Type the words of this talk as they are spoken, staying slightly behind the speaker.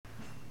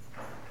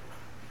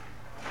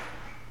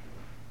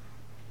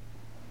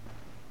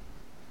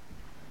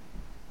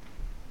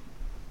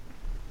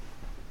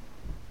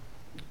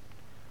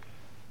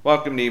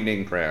Welcome to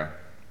evening prayer.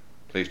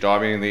 Please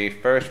join me in the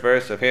first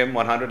verse of hymn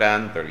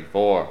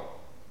 134.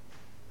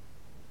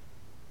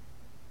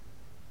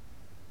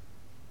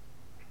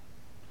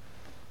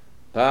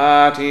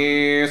 That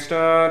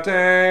Easter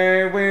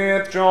day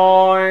with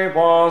joy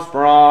was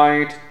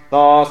bright,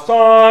 the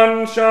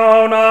sun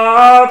shone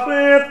out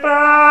with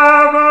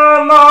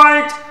fairer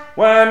light,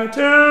 when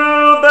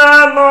to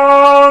their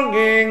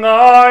longing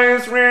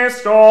eyes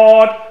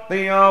restored,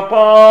 the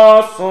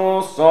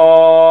apostles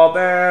saw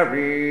their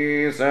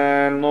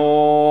risen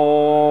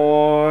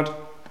Lord.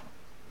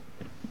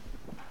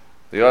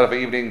 The order of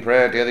evening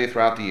prayer daily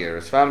throughout the year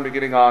is found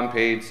beginning on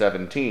page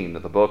 17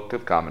 of the Book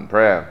of Common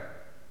Prayer.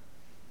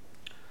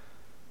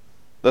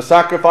 The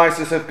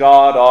sacrifices of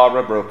God are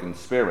a broken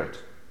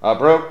spirit. A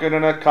broken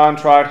and a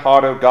contrite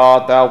heart, O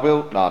God, thou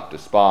wilt not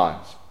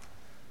despise.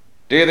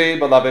 Dearly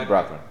beloved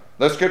brethren,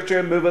 the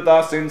Scripture moveth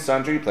us in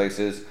sundry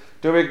places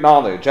to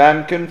acknowledge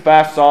and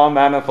confess our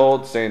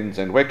manifold sins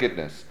and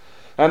wickedness,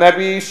 and that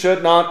we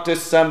should not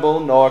dissemble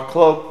nor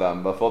cloak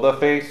them before the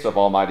face of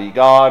Almighty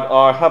God,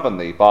 our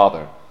heavenly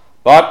Father,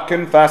 but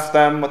confess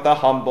them with a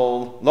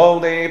humble,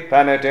 lowly,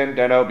 penitent,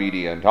 and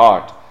obedient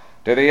heart,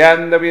 to the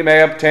end that we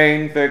may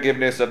obtain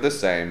forgiveness of the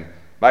same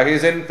by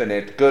his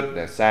infinite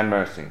goodness and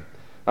mercy.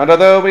 And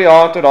although we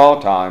ought at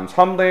all times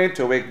humbly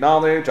to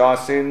acknowledge our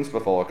sins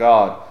before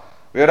God,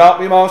 we ought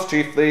we most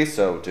chiefly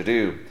so to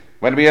do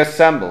when we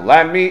assemble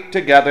and meet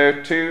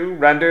together to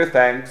render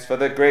thanks for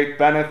the great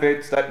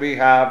benefits that we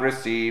have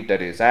received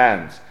at his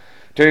hands,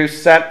 to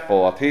set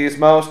forth his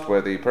most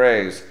worthy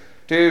praise,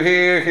 to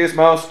hear his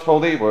most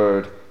holy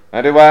word,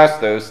 and to ask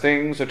those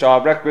things which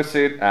are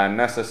requisite and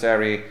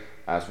necessary,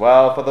 as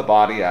well for the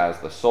body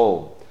as the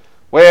soul.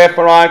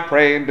 Wherefore I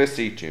pray and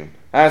beseech you,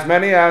 as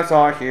many as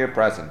are here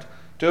present,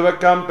 to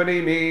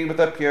accompany me with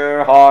a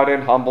pure heart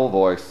and humble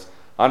voice,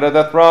 under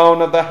the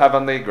throne of the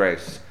heavenly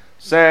grace,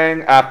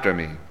 saying after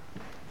me,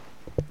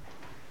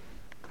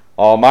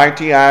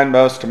 Almighty and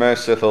most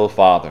merciful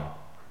Father,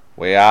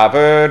 we have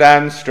erred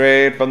and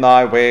strayed from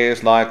thy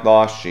ways like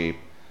lost sheep.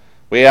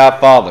 We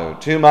have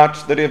followed too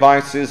much the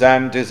devices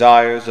and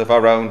desires of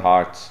our own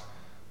hearts.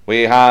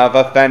 We have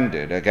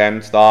offended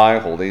against thy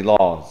holy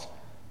laws.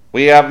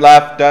 We have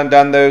left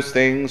undone those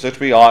things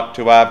which we ought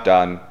to have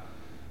done,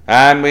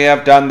 and we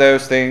have done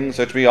those things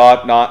which we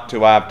ought not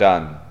to have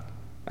done,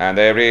 and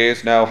there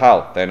is no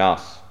help in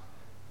us.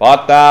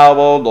 But thou,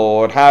 O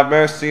Lord, have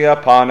mercy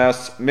upon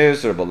us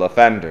miserable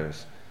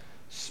offenders.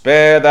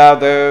 Spare thou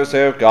those,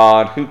 O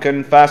God, who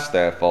confess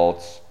their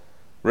faults.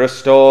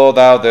 Restore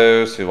thou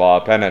those who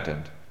are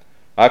penitent,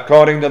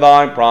 according to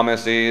thy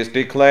promises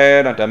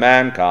declared unto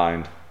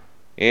mankind,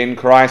 in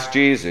Christ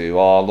Jesus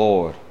our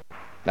Lord.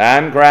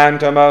 And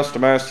grant, O most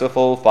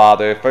merciful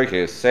Father, for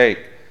his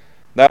sake,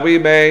 that we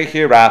may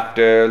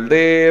hereafter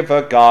live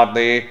a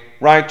godly,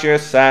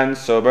 righteous, and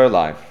sober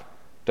life,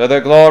 to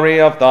the glory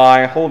of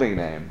thy holy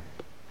name.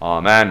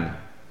 Amen.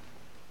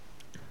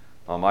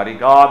 Almighty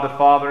God, the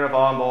Father of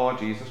our Lord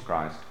Jesus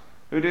Christ,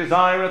 who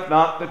desireth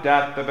not the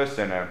death of a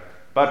sinner,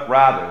 but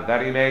rather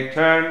that he may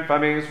turn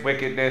from his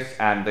wickedness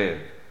and live,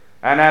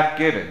 and hath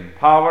given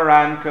power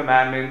and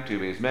commandment to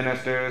his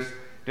ministers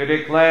to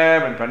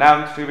declare and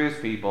pronounce to his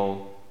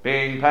people,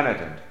 being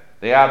penitent,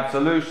 the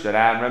absolution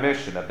and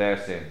remission of their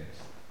sins.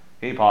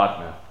 He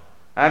pardoneth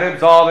and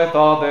absolveth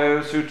all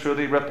those who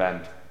truly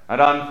repent and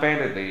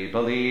unfeignedly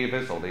believe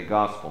his holy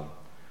gospel.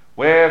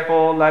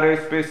 Wherefore let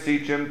us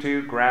beseech him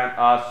to grant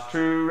us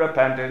true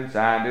repentance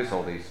and his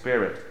Holy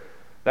Spirit,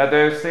 that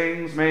those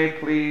things may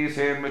please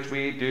him which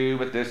we do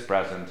with this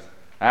present,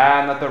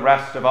 and that the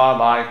rest of our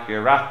life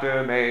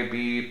hereafter may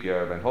be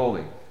pure and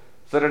holy,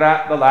 so that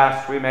at the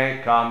last we may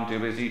come to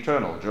his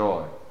eternal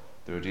joy.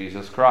 Through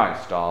Jesus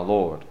Christ our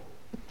Lord.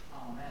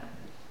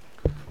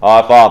 Amen.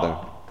 Our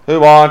Father,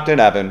 who art in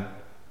heaven,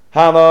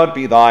 hallowed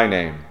be thy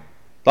name.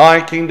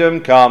 Thy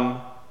kingdom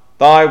come,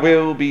 thy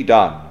will be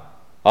done,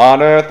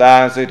 on earth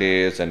as it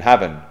is in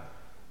heaven.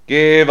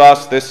 Give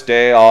us this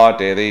day our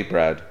daily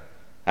bread,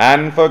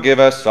 and forgive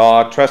us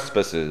our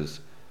trespasses,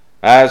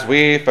 as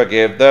we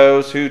forgive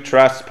those who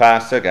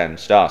trespass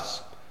against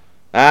us.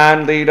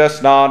 And lead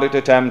us not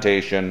into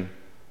temptation,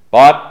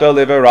 but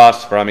deliver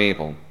us from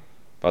evil.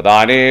 For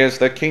thine is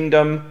the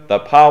kingdom, the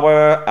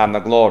power, and the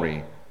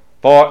glory,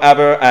 for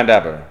ever and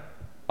ever.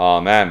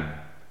 Amen.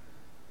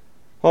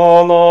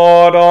 O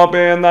Lord,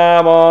 open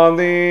thou our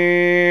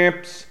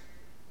lips,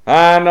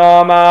 and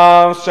our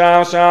mouths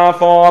shall shout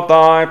forth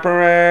thy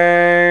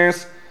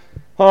praise.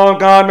 O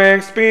God,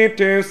 make speed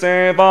to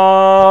save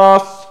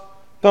us.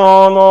 The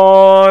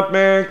Lord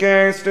make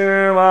haste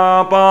to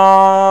help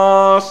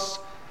us.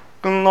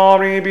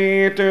 Glory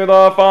be to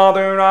the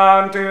Father,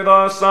 and to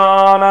the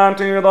Son, and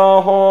to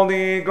the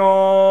Holy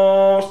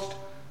Ghost,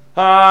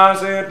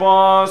 as it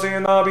was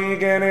in the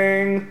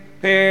beginning,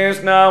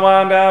 is now,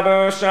 and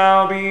ever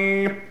shall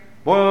be,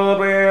 world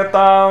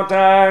without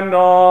end.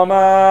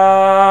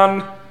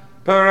 Amen.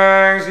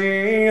 Praise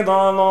ye the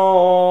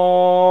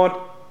Lord.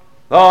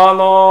 The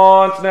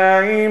Lord's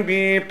name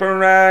be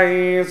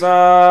praised.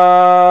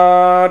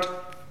 The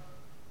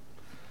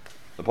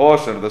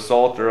portion of the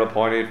Psalter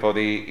appointed for the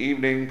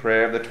evening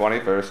prayer of the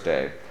 21st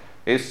day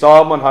is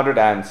Psalm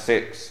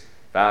 106,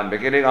 found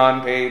beginning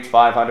on page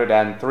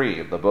 503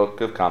 of the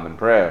Book of Common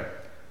Prayer.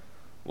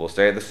 We'll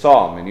say the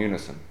psalm in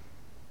unison.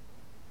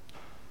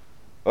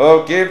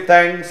 O give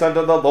thanks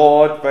unto the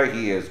Lord, for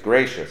he is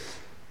gracious,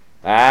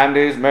 and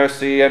his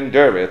mercy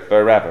endureth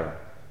forever.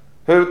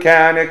 Who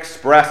can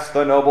express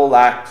the noble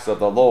acts of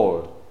the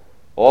Lord,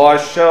 or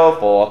show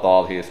forth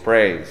all his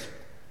praise?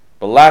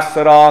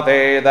 Blessed are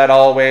they that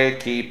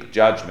always keep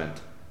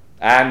judgment,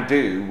 and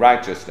do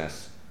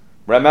righteousness.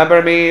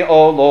 Remember me,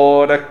 O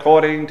Lord,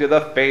 according to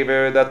the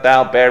favor that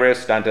thou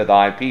bearest unto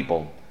thy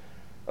people.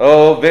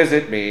 O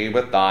visit me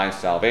with thy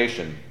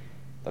salvation,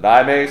 that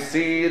I may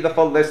see the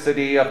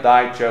felicity of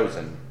thy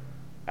chosen,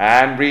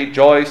 and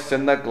rejoice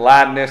in the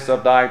gladness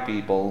of thy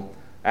people,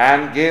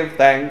 and give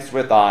thanks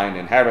with thine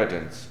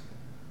inheritance.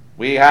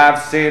 We have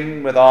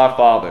sinned with our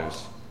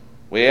fathers.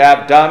 We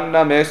have done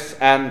amiss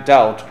and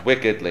dealt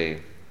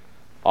wickedly.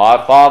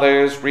 Our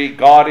fathers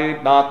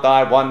regarded not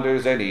thy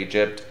wonders in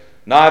Egypt,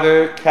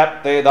 neither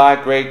kept they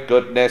thy great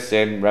goodness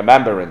in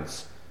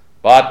remembrance,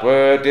 but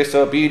were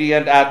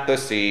disobedient at the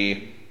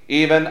sea,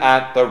 even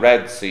at the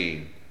Red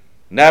Sea.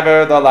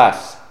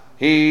 Nevertheless,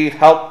 he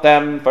helped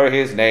them for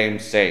his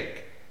name's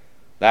sake,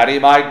 that he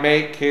might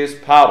make his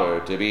power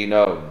to be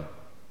known.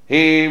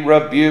 He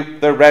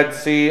rebuked the Red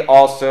Sea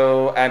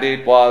also, and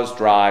it was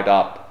dried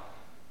up.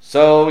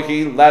 So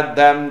he led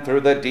them through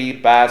the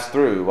deep as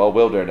through a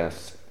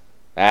wilderness.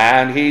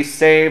 And he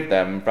saved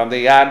them from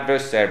the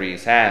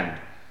adversary's hand,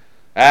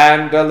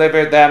 and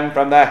delivered them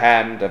from the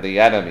hand of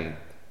the enemy.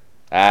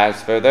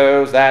 As for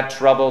those that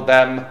troubled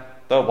them,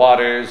 the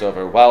waters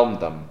overwhelmed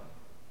them.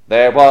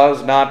 There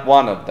was not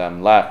one of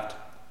them left.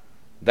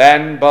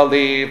 Then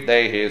believed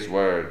they his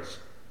words,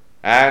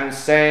 and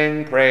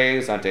sang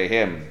praise unto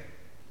him.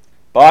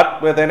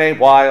 But within a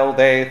while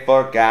they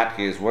forgat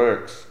his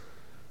works,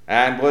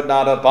 and would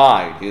not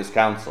abide his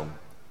counsel.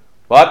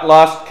 But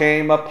lust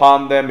came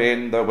upon them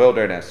in the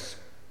wilderness,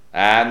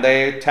 and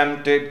they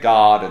tempted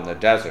God in the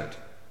desert.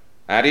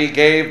 And he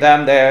gave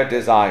them their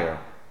desire,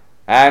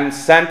 and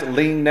sent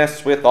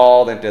leanness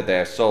withal into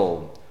their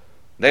soul.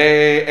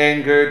 They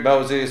angered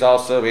Moses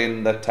also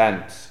in the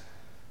tents,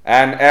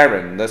 and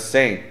Aaron the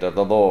saint of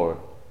the Lord.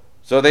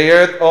 So the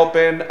earth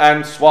opened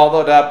and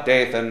swallowed up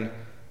Dathan,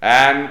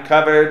 and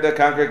covered the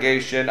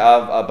congregation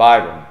of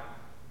Abiram.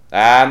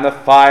 And the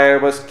fire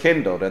was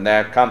kindled in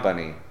their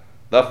company,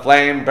 the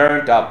flame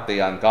burnt up the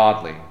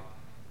ungodly.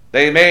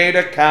 They made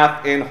a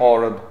calf in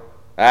Horeb,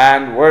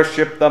 and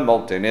worshipped the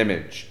molten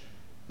image.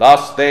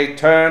 Thus they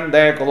turned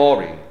their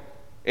glory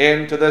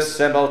into the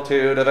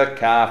similitude of a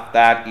calf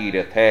that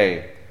eateth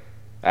hay.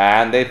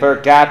 And they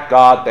forgat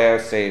God their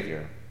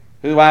Saviour,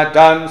 who had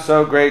done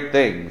so great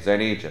things in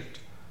Egypt,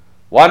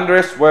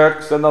 wondrous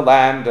works in the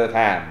land of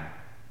Ham,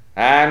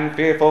 and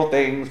fearful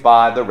things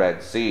by the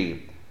Red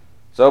Sea.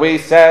 So he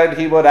said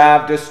he would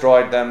have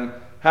destroyed them,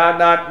 had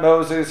not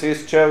Moses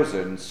his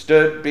chosen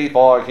stood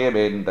before him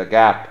in the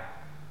gap,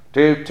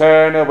 to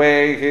turn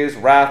away his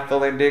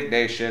wrathful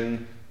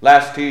indignation,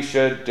 lest he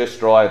should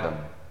destroy them.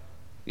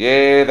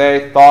 Yea,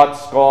 they thought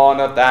scorn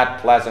of that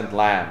pleasant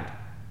land,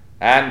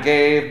 and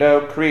gave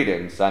no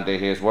credence unto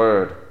his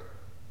word,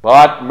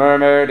 but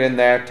murmured in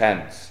their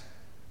tents,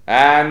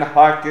 and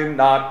hearkened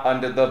not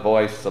unto the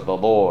voice of the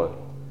Lord.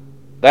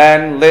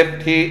 Then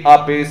lift he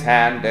up his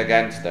hand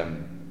against them,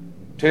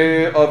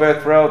 to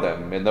overthrow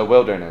them in the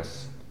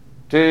wilderness,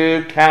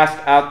 to cast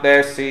out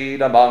their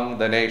seed among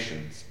the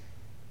nations,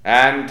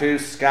 and to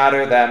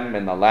scatter them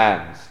in the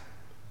lands.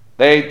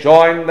 They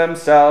joined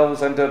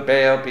themselves unto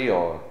Baal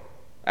Peor,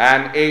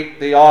 and ate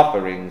the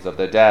offerings of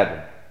the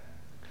dead.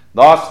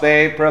 Thus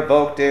they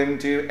provoked him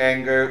to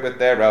anger with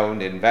their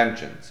own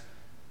inventions,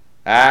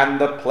 and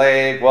the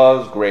plague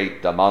was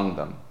great among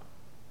them.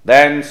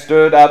 Then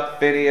stood up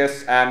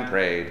Phinehas and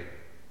prayed,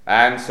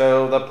 and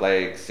so the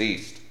plague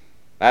ceased,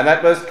 and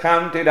that was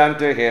counted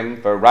unto him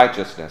for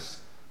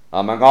righteousness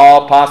among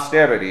all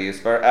posterities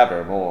for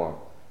evermore.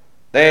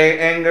 They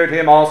angered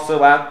him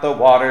also at the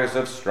waters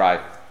of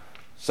strife,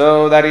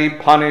 so that he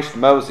punished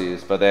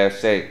Moses for their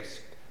sakes,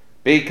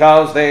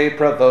 because they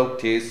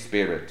provoked his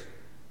spirit,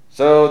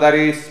 so that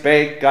he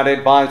spake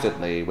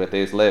unadvisedly with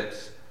his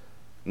lips.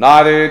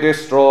 Neither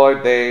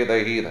destroyed they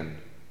the heathen,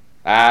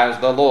 as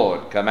the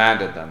Lord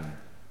commanded them,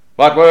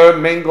 but were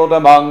mingled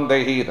among the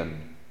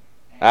heathen,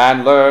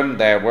 and learned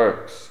their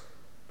works,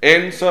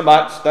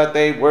 insomuch that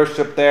they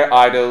worshipped their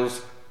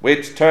idols,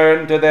 which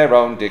turned to their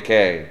own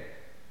decay.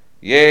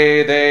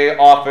 Yea, they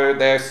offered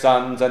their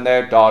sons and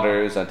their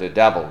daughters unto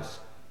devils,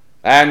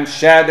 and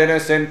shed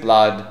innocent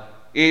blood,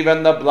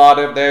 even the blood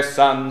of their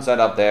sons and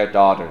of their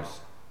daughters,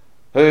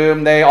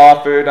 whom they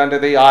offered unto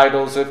the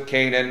idols of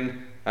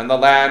Canaan, and the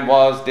land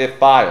was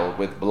defiled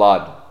with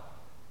blood.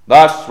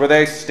 Thus were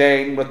they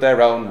stained with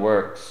their own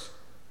works,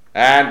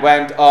 and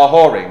went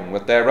a-whoring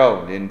with their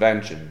own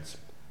inventions.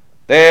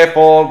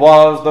 Therefore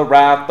was the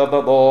wrath of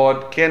the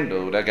Lord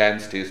kindled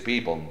against his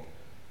people,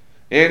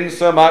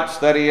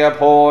 insomuch that he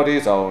abhorred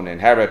his own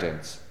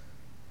inheritance.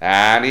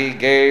 And he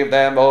gave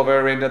them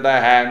over into the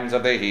hands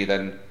of the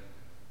heathen,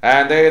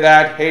 and they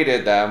that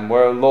hated them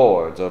were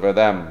lords over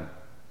them.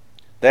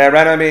 Their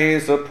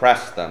enemies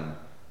oppressed them,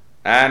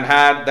 and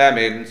had them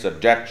in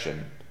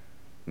subjection.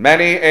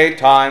 Many a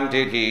time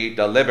did he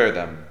deliver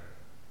them,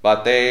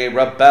 but they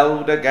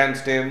rebelled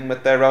against him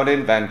with their own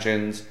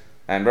inventions,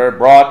 and were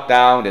brought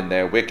down in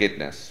their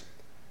wickedness.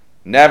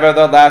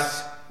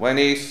 Nevertheless, when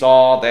he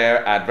saw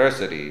their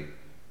adversity,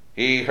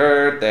 he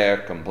heard their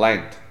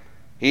complaint.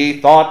 He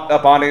thought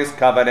upon his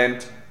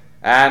covenant,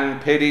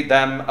 and pitied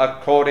them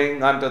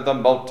according unto the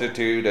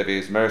multitude of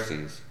his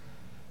mercies.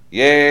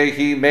 Yea,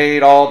 he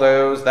made all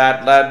those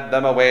that led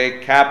them away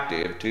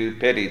captive to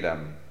pity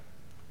them.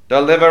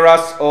 Deliver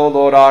us, O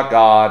Lord our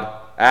God,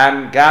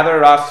 and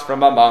gather us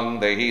from among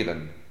the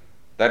heathen,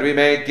 that we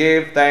may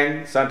give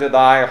thanks unto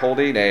thy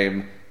holy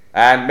name,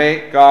 and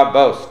make our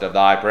boast of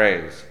thy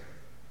praise.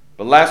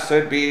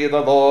 Blessed be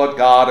the Lord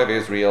God of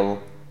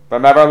Israel,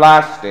 from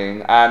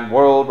everlasting and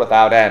world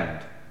without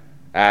end.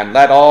 And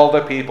let all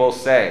the people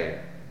say,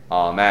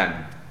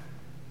 Amen.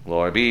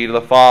 Glory be to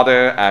the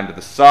Father, and to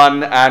the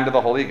Son, and to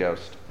the Holy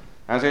Ghost,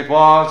 as it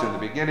was in the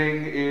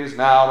beginning, is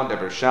now, and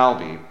ever shall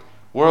be,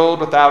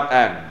 world without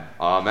end.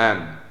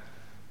 Amen.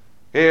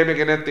 Here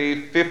beginneth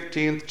the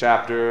 15th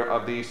chapter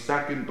of the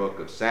second book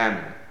of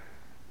Samuel.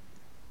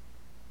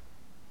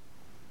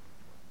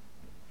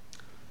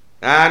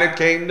 And it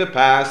came to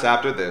pass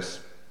after this,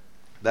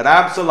 that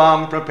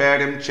Absalom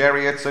prepared him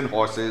chariots and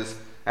horses,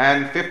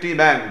 and 50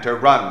 men to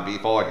run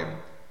before him.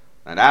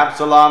 And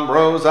Absalom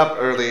rose up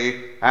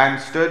early, and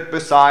stood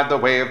beside the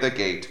way of the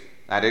gate.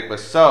 And it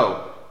was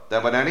so,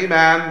 that when any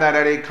man that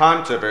had a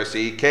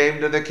controversy came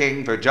to the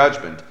king for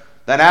judgment,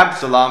 then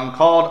Absalom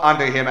called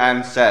unto him,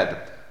 and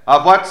said,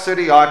 Of what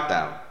city art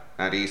thou?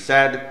 And he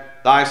said,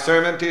 Thy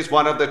servant is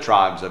one of the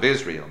tribes of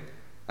Israel.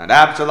 And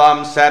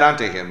Absalom said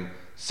unto him,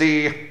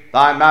 See,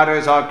 thy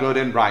matters are good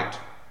and right,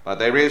 but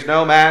there is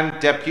no man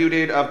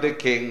deputed of the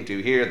king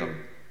to hear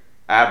them.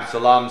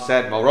 Absalom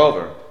said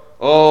moreover,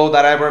 O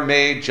that I were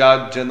made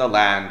judge in the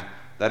land,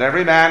 that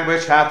every man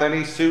which hath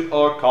any suit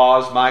or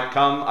cause might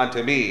come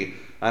unto me,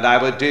 and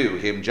I would do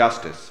him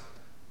justice.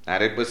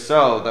 And it was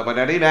so, that when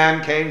any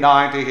man came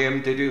nigh to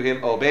him to do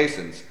him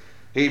obeisance,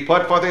 he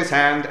put forth his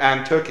hand,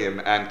 and took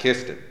him, and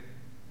kissed him.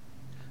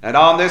 And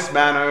on this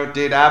manner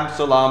did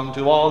Absalom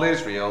to all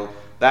Israel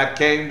that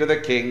came to the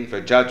king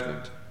for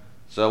judgment.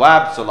 So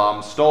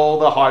Absalom stole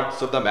the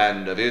hearts of the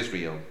men of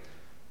Israel.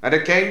 And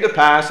it came to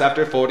pass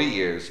after 40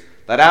 years,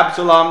 that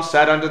Absalom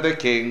said unto the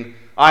king,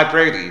 I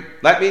pray thee,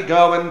 let me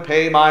go and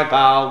pay my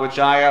vow which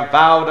I have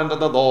vowed unto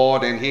the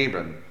Lord in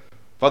Hebron.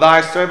 For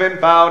thy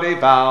servant vowed a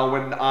vow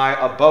when I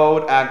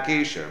abode at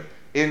Geshur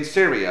in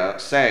Syria,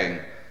 saying,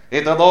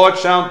 If the Lord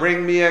shall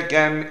bring me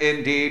again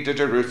indeed to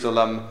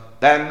Jerusalem,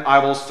 then I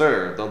will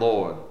serve the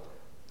Lord.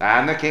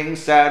 And the king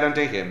said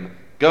unto him,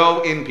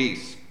 Go in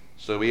peace.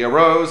 So he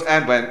arose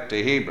and went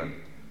to Hebron.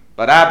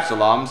 But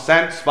Absalom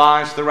sent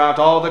spies throughout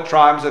all the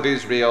tribes of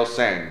Israel,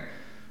 saying,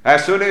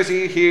 As soon as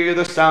ye hear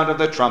the sound of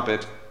the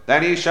trumpet,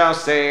 then ye shall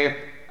say,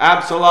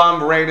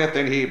 Absalom reigneth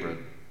in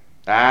Hebron.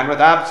 And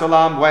with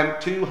Absalom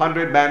went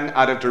 200 men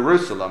out of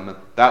Jerusalem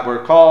that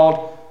were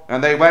called,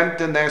 and they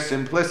went in their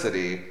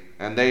simplicity,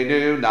 and they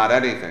knew not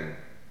anything.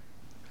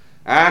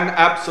 And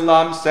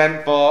Absalom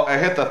sent for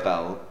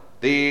Ahithophel,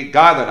 the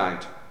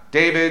Gilonite,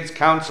 David's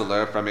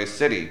counselor from his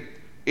city,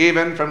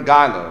 even from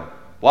Gilo,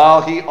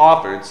 while he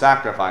offered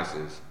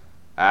sacrifices.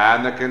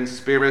 And the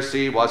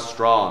conspiracy was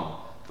strong,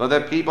 for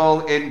the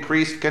people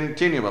increased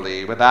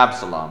continually with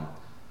Absalom.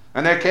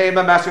 And there came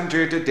a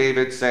messenger to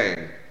David,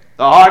 saying,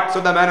 The hearts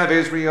of the men of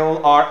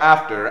Israel are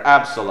after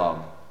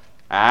Absalom.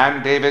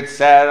 And David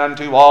said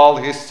unto all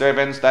his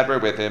servants that were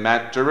with him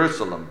at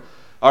Jerusalem,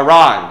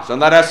 Arise, and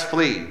let us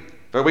flee,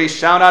 for we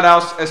shall not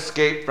else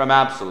escape from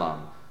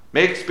Absalom.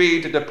 Make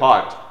speed to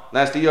depart,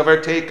 lest he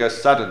overtake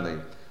us suddenly,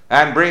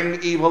 and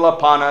bring evil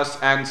upon us,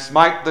 and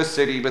smite the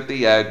city with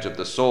the edge of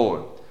the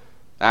sword.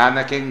 And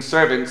the king's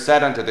servants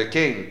said unto the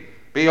king,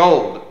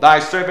 Behold, thy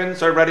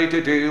servants are ready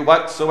to do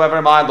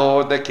whatsoever my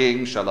lord the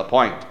king shall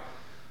appoint.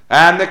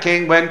 And the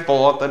king went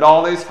forth, and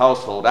all his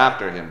household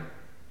after him.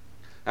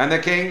 And the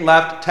king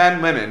left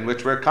 10 women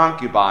which were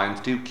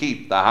concubines to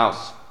keep the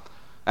house.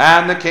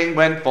 And the king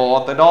went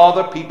forth, and all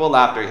the people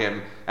after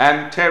him,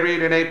 and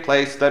tarried in a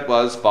place that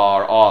was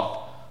far off.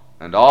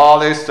 And all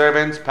his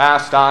servants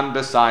passed on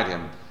beside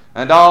him,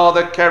 and all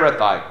the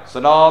Kerethites,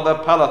 and all the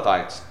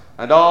Pelethites,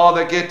 and all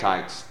the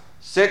Gittites,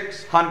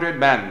 600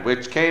 men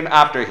which came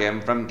after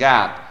him from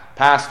Gath,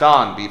 passed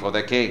on before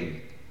the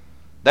king.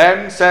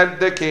 Then said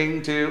the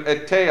king to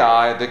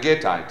Ittai the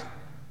Gittite,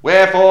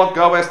 Wherefore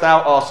goest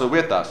thou also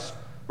with us?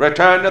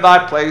 Return to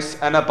thy place,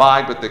 and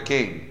abide with the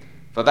king,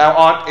 for thou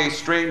art a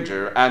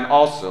stranger, and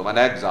also an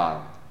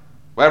exile.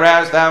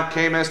 Whereas thou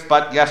camest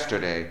but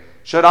yesterday,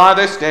 should I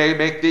this day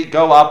make thee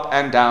go up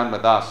and down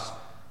with us?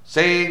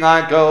 Saying,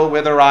 I go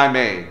whither I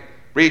may.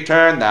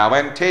 Return thou,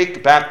 and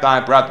take back thy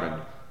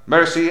brethren.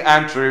 Mercy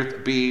and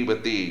truth be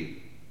with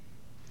thee.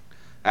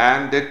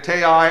 And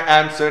Ittai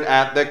answered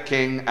at the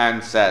king,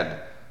 and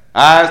said,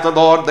 As the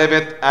Lord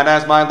liveth, and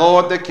as my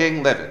lord the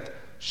king liveth,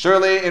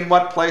 surely in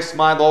what place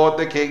my lord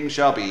the king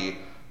shall be,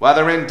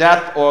 whether in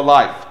death or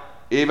life,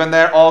 even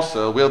there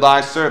also will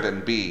thy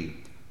servant be.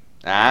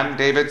 And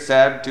David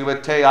said to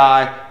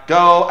Ittai,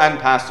 Go and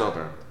pass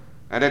over.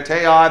 And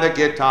Ittai the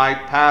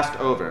Gittite passed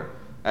over,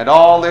 and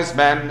all his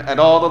men, and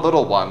all the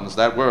little ones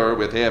that were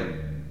with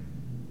him.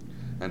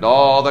 And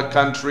all the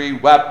country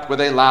wept with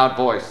a loud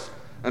voice,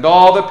 and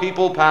all the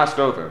people passed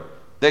over.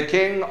 The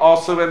king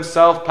also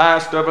himself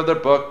passed over the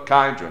brook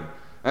Kidron,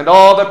 and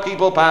all the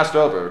people passed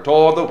over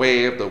toward the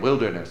way of the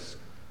wilderness.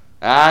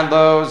 And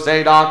lo,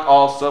 Zadok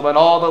also and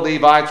all the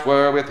Levites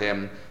were with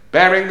him,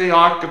 bearing the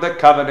ark of the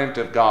covenant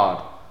of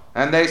God.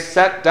 And they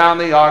set down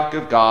the ark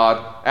of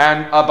God,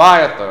 and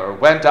Abiathar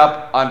went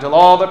up until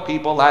all the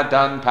people had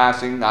done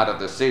passing out of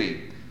the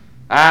city.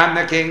 And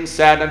the king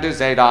said unto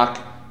Zadok,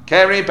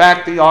 Carry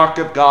back the ark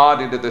of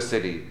God into the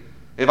city.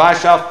 If I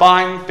shall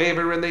find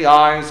favor in the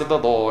eyes of the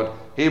Lord,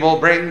 he will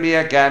bring me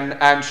again,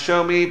 and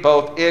show me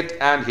both it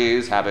and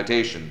his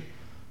habitation.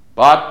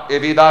 But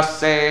if he thus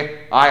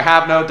say, I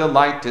have no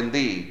delight in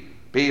thee,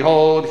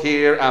 behold,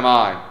 here am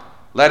I.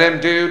 Let him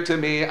do to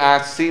me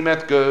as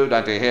seemeth good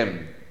unto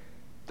him.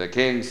 The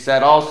king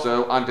said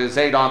also unto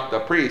Zadok the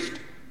priest,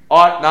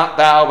 Art not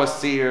thou a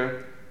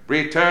seer?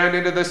 Return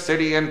into the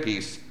city in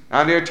peace,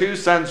 and your 2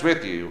 sons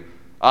with you,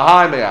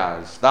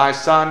 Ahimaaz thy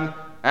son,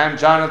 and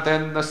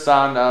Jonathan the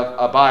son of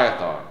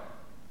Abiathar.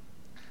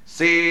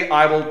 See,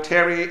 I will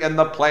tarry in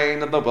the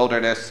plain of the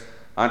wilderness,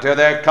 until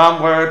there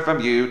come word from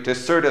you to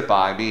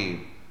certify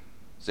me.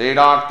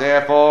 Zadok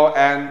therefore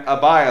and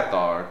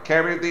Abiathar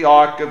carried the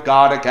ark of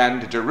God again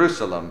to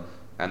Jerusalem,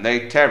 and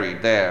they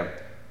tarried there.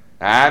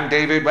 And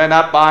David went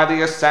up by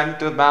the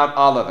ascent of Mount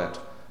Olivet,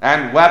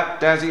 and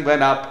wept as he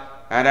went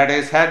up, and had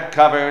his head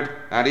covered,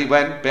 and he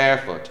went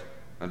barefoot.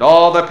 And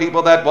all the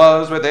people that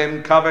was with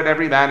him covered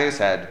every man his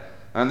head,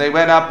 and they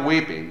went up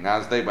weeping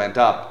as they went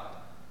up.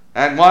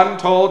 And one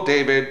told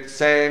David,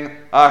 saying,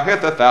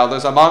 Ahithophel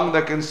is among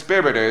the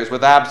conspirators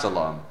with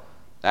Absalom.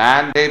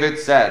 And David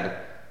said,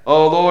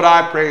 O Lord,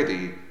 I pray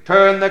thee,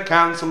 turn the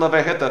counsel of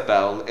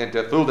Ahithophel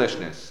into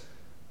foolishness.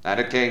 And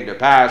it came to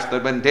pass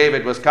that when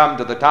David was come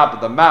to the top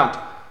of the mount,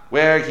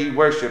 where he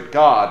worshipped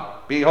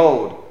God,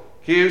 behold,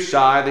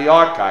 Hushai the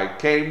Archite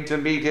came to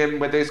meet him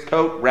with his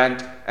coat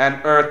rent and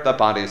earth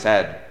upon his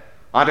head.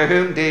 Unto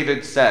whom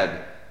David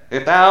said,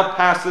 If thou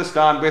passest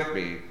on with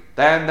me,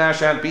 then thou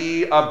shalt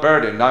be a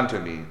burden unto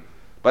me.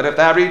 But if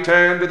thou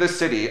return to the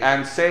city,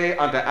 and say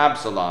unto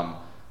Absalom,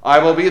 I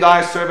will be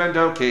thy servant,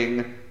 O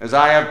king, as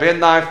I have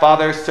been thy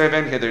father's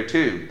servant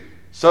hitherto,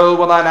 so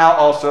will I now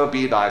also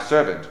be thy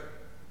servant.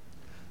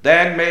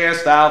 Then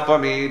mayest thou for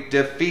me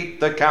defeat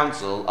the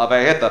counsel of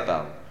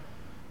Ahithophel.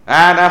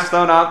 And hast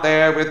thou not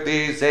there with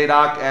thee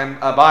Zadok and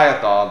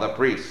Abiathar the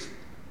priests?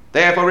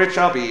 Therefore it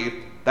shall be,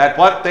 that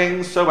what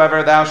things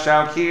soever thou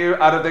shalt hear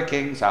out of the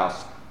king's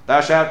house,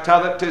 thou shalt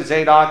tell it to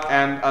Zadok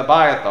and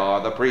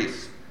Abiathar the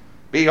priests.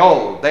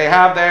 Behold, they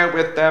have there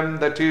with them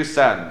the 2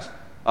 sons,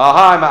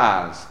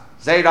 Ahimaaz,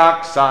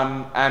 Zadok's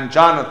son, and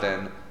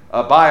Jonathan,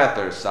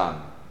 Abiathar's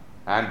son.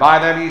 And by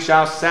them ye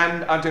shall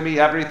send unto me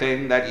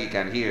everything that ye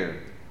can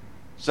hear.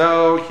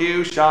 So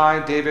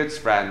Hushai, David's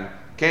friend,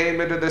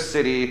 came into the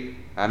city,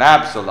 and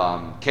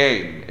Absalom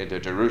came into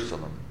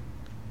Jerusalem.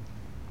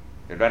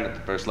 We read at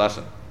the first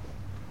lesson.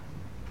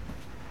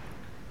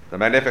 The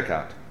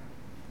Magnificat.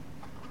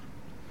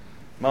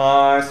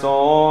 My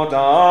soul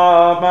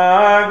doth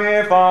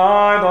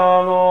magnify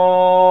the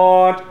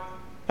Lord,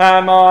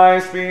 and my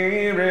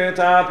spirit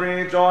hath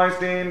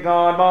rejoiced in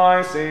God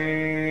my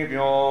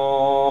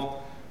Saviour.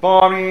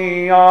 For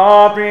he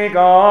hath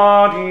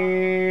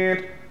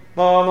regarded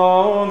the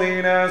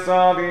lowliness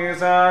of his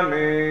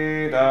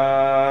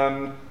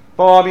handmaiden.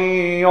 For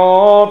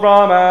behold,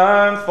 from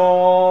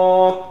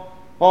henceforth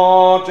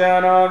all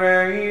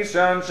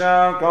generations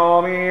shall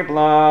call me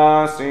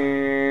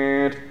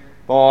blessed.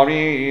 For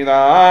he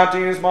that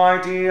is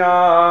mighty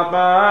hath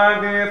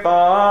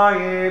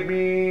magnified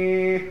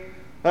me,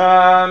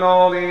 and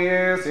holy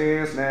is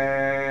his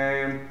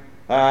name,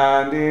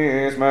 and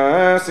his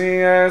mercy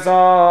is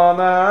on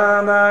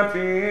them that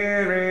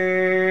fear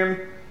him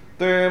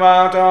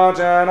throughout all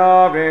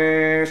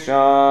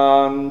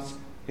generations.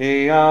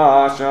 He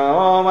hath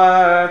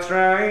shown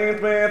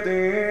strength with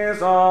his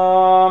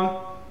arm.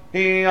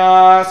 He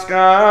hath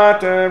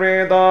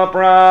scattered the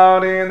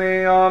proud in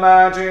the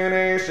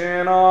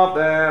imagination of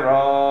their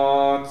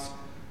hearts.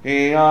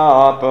 He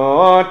hath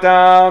put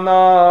down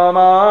the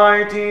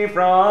mighty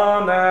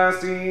from their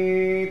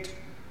seat,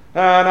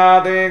 and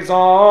hath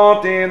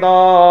exalted the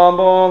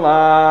humble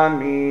and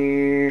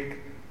meek.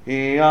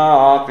 He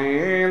hath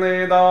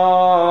filled the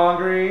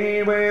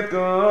hungry with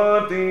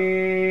good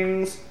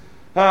things,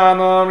 and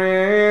the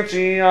rich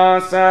he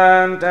hath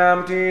sent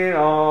empty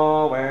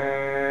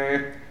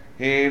away.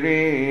 He,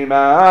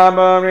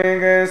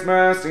 remembering his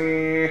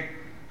mercy,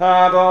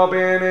 hath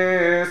opened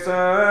his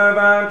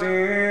servant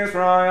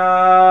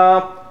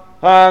Israel,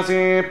 as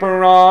he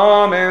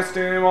promised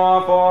to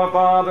our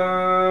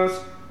forefathers,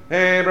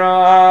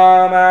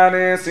 Abraham and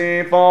his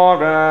seed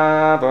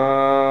forever.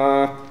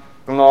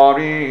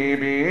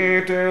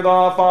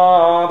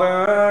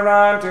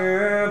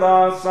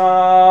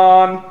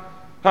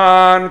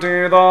 and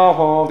to the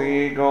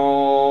Holy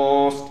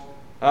Ghost,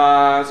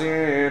 as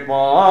it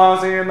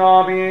was in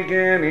the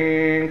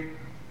beginning,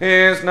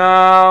 is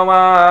now,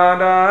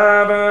 and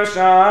ever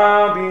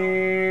shall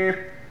be,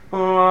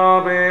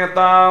 world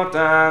without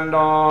end.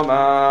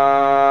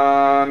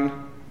 Amen.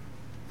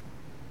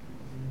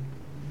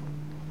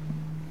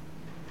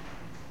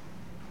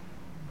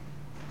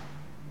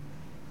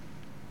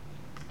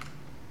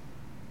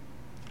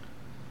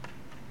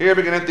 Here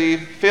beginneth the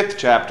 5th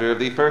chapter of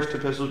the first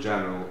epistle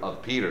general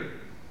of Peter.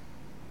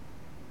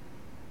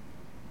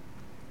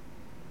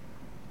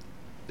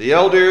 The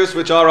elders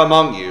which are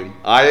among you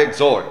I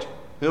exhort,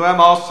 who am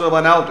also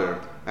an elder,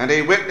 and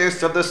a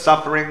witness of the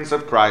sufferings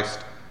of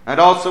Christ, and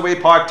also a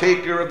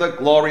partaker of the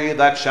glory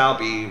that shall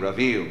be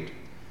revealed.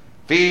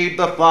 Feed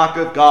the flock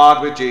of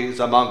God which is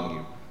among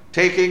you,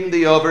 taking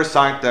the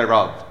oversight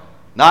thereof,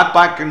 not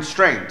by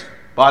constraint,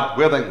 but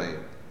willingly,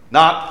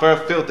 not for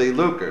filthy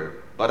lucre,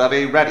 but of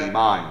a ready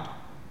mind,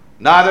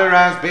 neither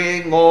as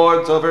being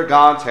lords over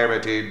God's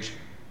heritage,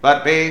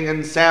 but being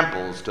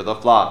ensamples to the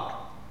flock.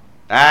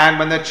 And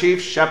when the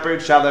chief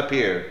shepherd shall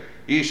appear,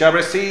 ye shall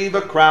receive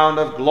a crown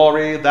of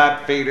glory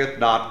that fadeth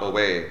not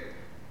away.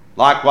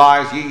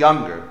 Likewise, ye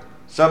younger,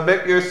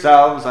 submit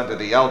yourselves unto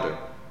the elder.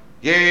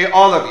 Yea,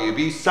 all of you,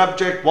 be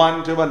subject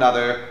one to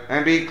another,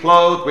 and be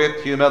clothed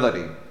with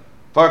humility.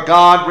 For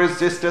God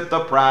resisteth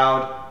the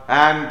proud,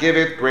 and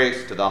giveth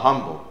grace to the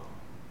humble.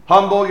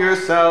 Humble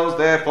yourselves,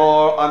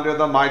 therefore, under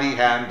the mighty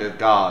hand of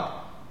God,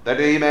 that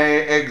he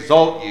may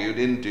exalt you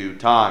in due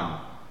time,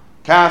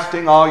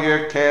 casting all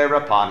your care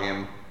upon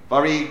him,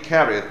 for he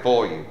careth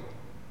for you.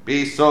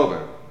 Be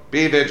sober,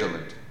 be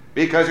vigilant,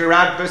 because your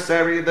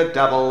adversary the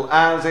devil,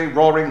 as a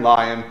roaring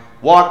lion,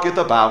 walketh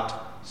about,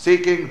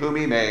 seeking whom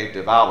he may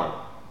devour.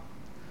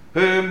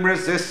 Whom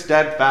resist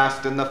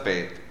steadfast in the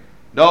faith,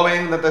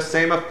 knowing that the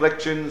same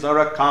afflictions are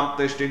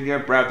accomplished in your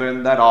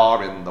brethren that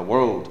are in the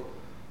world.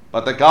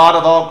 But the God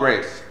of all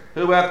grace,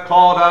 who hath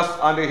called us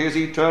unto his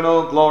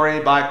eternal glory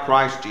by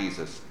Christ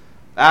Jesus,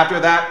 after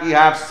that ye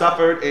have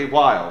suffered a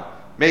while,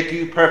 make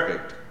you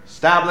perfect,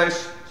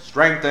 establish,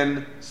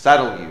 strengthen,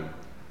 settle you.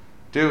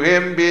 To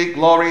him be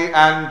glory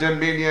and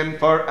dominion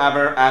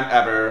forever and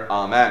ever.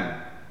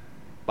 Amen.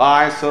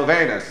 By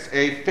Silvanus,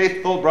 a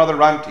faithful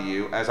brother unto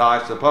you, as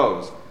I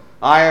suppose,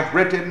 I have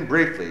written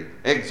briefly,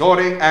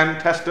 exhorting and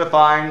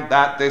testifying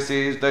that this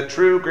is the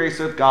true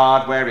grace of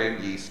God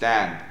wherein ye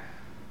stand.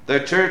 The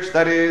church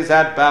that is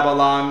at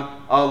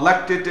Babylon,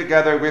 elected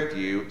together with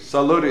you,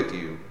 saluteth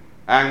you,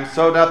 and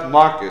so doth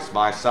Marcus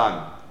my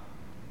son.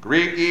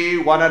 Greet ye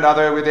one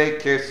another with a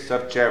kiss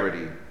of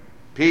charity.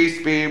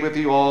 Peace be with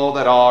you all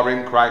that are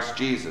in Christ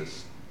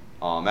Jesus.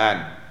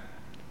 Amen.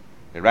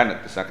 Here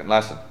endeth the second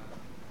lesson.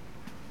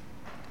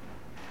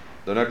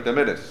 The Nunc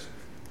Dimittis.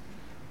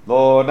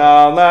 Lord,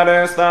 now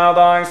lettest thou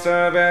thy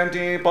servant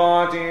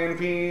depart in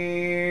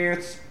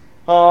peace,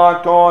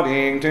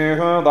 according to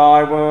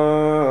thy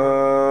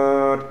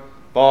word.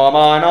 For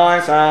mine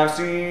eyes have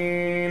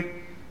seen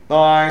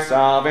thy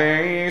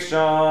salvation,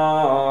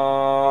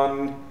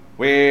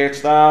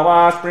 which thou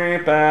hast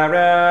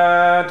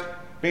prepared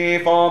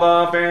before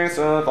the face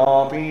of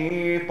all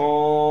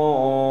people,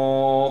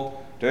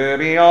 to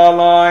be a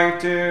light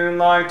to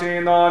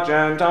lighten the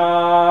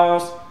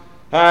Gentiles,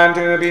 and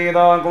to be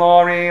the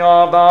glory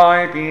of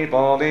thy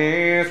people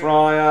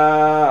Israel.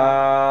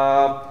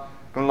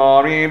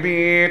 Glory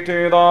be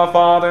to the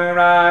Father,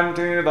 and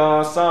to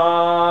the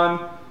Son,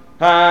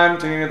 and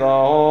to the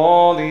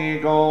Holy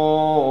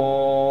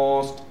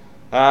Ghost,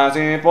 as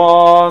it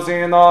was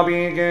in the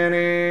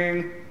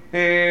beginning,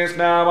 is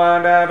now,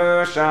 and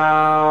ever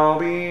shall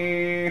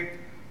be,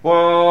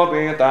 world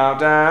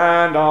without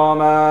end.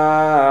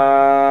 Amen.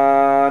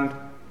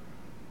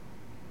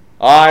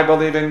 I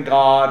believe in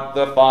God,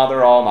 the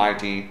Father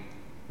Almighty,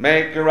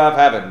 maker of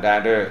heaven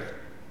and earth,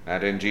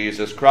 and in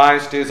Jesus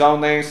Christ, his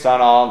only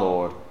Son, our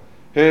Lord,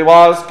 who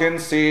was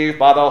conceived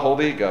by the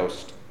Holy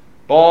Ghost,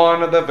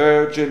 born of the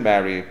Virgin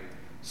Mary,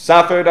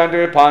 suffered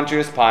under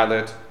Pontius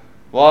Pilate,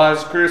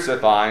 was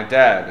crucified,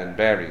 dead, and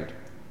buried.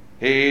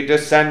 He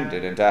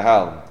descended into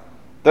hell.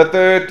 The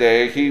third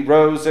day he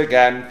rose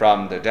again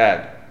from the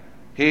dead.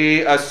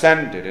 He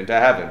ascended into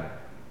heaven,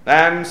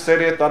 and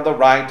sitteth on the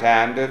right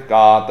hand of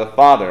God the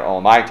Father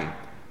Almighty.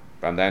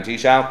 From thence he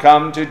shall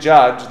come to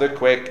judge the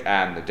quick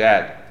and the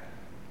dead.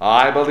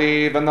 I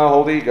believe in the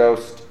Holy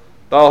Ghost,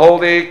 the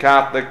holy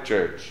Catholic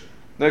Church,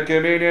 the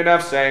communion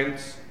of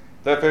saints,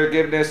 the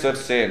forgiveness of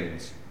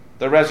sins,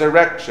 the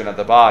resurrection of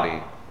the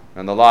body,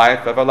 and the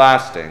life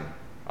everlasting.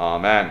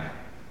 Amen.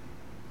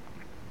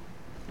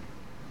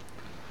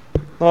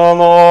 The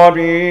Lord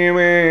be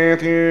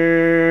with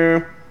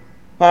you,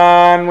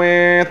 and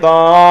with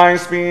thy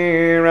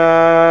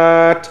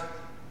spirit.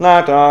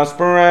 Let us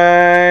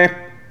pray.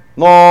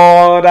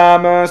 Lord,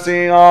 have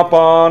mercy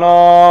upon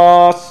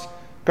us.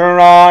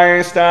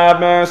 Christ, have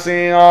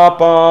mercy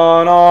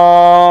upon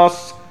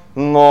us.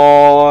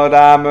 Lord,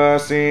 have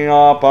mercy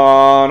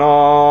upon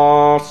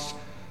us.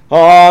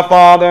 Our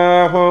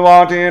Father, who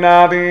art in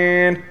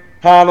heaven,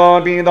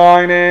 hallowed be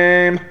thy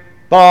name.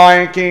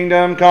 Thy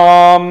kingdom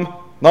come.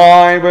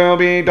 Thy will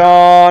be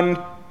done,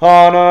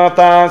 on earth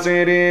as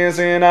it is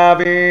in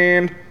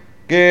heaven.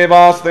 Give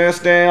us this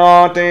day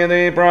our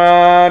daily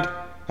bread,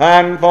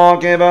 and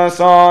forgive us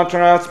our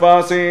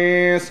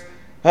trespasses,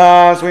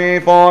 as we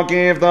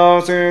forgive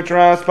those who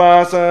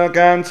trespass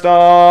against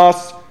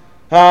us.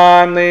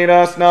 And lead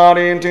us not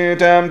into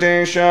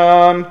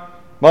temptation,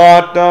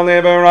 but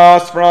deliver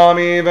us from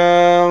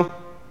evil.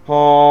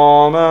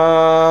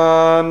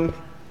 Amen.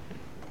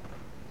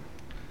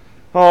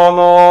 O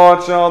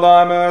Lord, show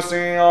thy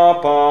mercy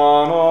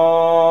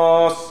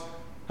upon us,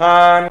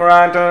 and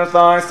grant us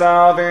thy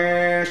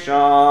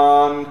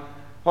salvation.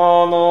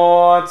 O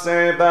Lord,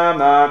 save them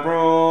that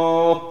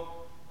rule,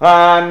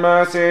 and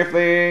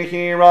mercifully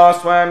hear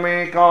us when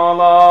we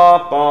call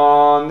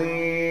upon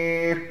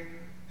thee.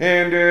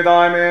 Endue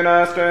thy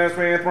ministers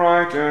with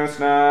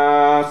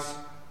righteousness,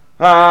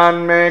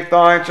 and make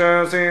thy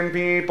chosen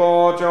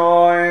people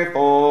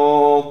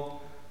joyful.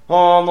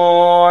 O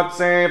Lord,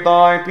 save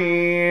thy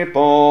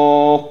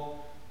people,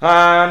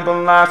 and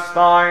bless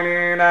thine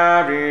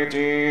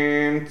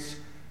inheritance.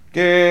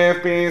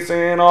 Give peace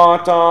in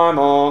our time,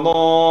 O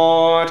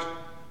Lord,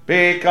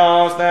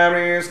 because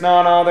there is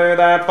none other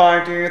that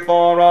fighteth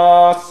for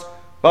us,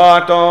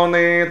 but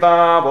only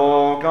thou,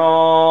 O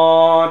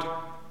God.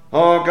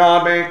 O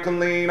God, make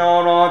clean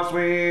our hearts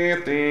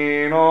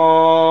within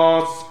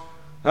us,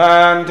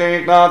 and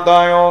take not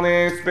thy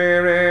Holy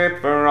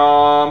Spirit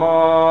from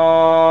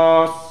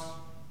us.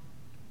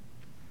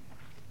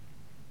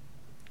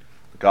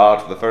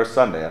 God, for the first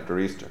Sunday after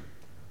Easter.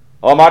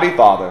 Almighty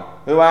Father,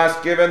 who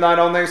hast given thine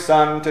only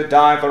Son to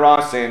die for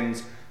our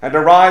sins, and to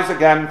rise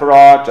again for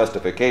our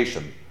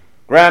justification,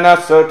 grant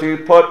us so to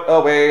put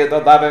away the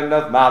leaven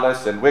of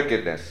malice and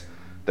wickedness,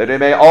 that we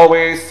may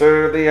always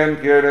serve thee in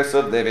pureness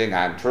of living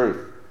and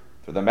truth,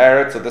 through the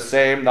merits of the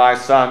same thy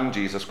Son,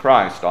 Jesus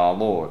Christ, our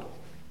Lord.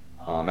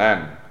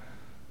 Amen.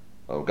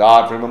 O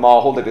God, from whom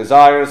all holy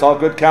desires, all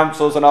good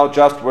counsels, and all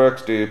just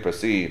works do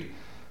proceed,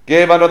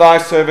 give unto thy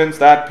servants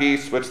that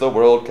peace which the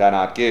world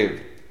cannot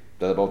give,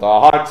 that both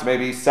our hearts may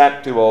be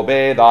set to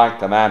obey thy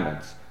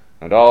commandments,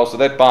 and also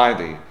that by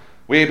thee,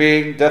 we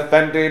being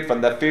defended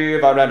from the fear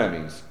of our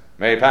enemies,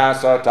 may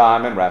pass our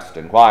time in rest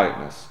and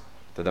quietness,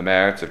 through the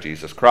merits of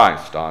Jesus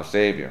Christ, our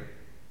Saviour.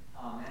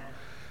 Amen.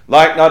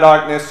 Lighten our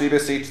darkness, we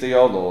beseech thee,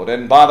 O Lord,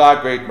 and by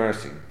thy great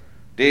mercy,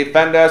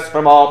 defend us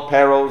from all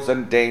perils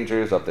and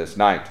dangers of this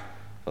night,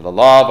 for the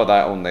love of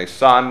thy only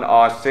Son,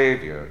 our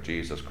Saviour,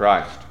 Jesus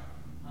Christ.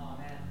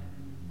 Amen.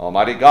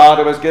 Almighty God,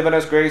 who has given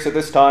us grace at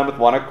this time with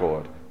one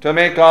accord, to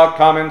make our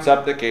common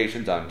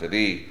supplications unto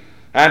thee,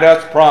 and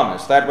hast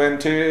promised that when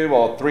 2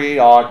 or 3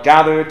 are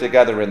gathered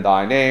together in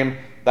thy name,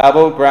 thou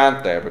wilt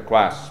grant their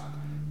requests.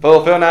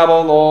 Fulfill now,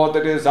 O Lord,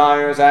 the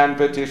desires and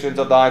petitions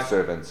of thy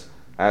servants,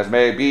 as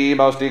may be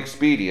most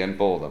expedient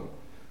for them,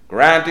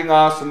 granting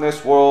us in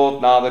this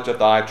world knowledge of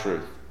thy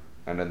truth,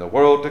 and in the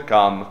world to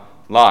come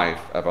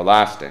life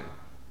everlasting.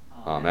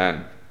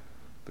 Amen.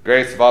 The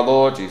grace of our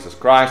Lord Jesus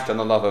Christ, and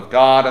the love of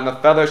God, and the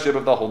fellowship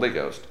of the Holy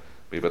Ghost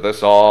be with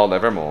us all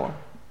evermore.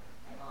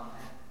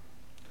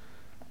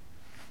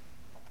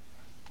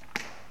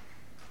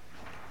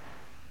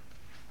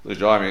 Please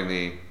join me in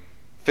the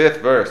 5th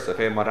verse of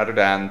hymn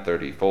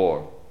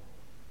 134.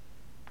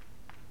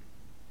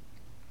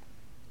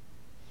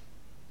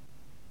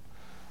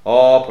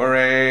 All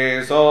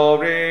praise, O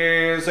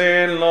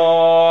risen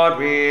Lord,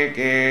 we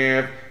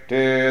give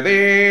to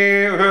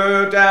thee,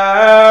 who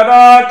dead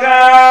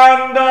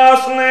again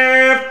dost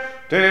live,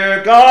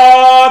 to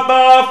God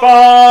the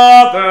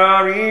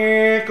Father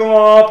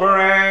equal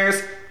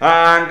praise,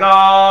 and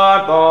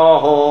God the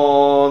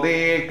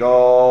Holy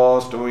Ghost.